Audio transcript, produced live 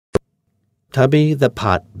Tubby the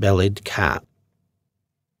pot-bellied cat.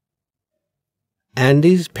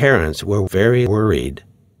 Andy's parents were very worried.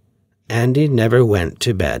 Andy never went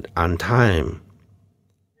to bed on time.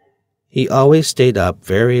 He always stayed up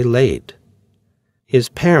very late. His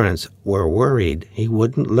parents were worried he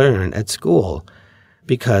wouldn't learn at school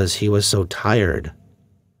because he was so tired.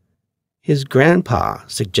 His grandpa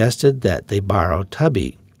suggested that they borrow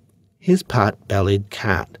Tubby, his pot-bellied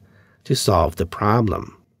cat, to solve the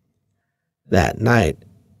problem. That night,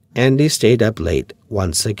 Andy stayed up late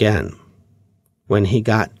once again. When he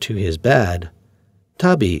got to his bed,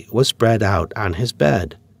 Tubby was spread out on his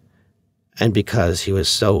bed, and because he was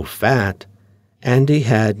so fat, Andy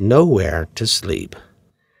had nowhere to sleep.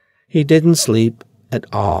 He didn't sleep at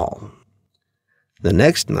all. The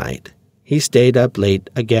next night, he stayed up late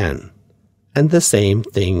again, and the same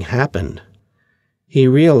thing happened. He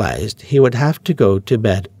realized he would have to go to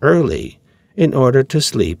bed early in order to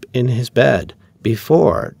sleep in his bed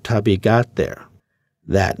before Tubby got there.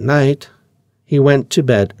 That night, he went to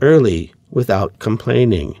bed early without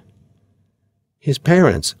complaining. His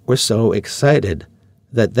parents were so excited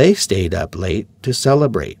that they stayed up late to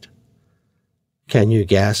celebrate. Can you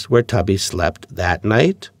guess where Tubby slept that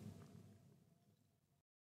night?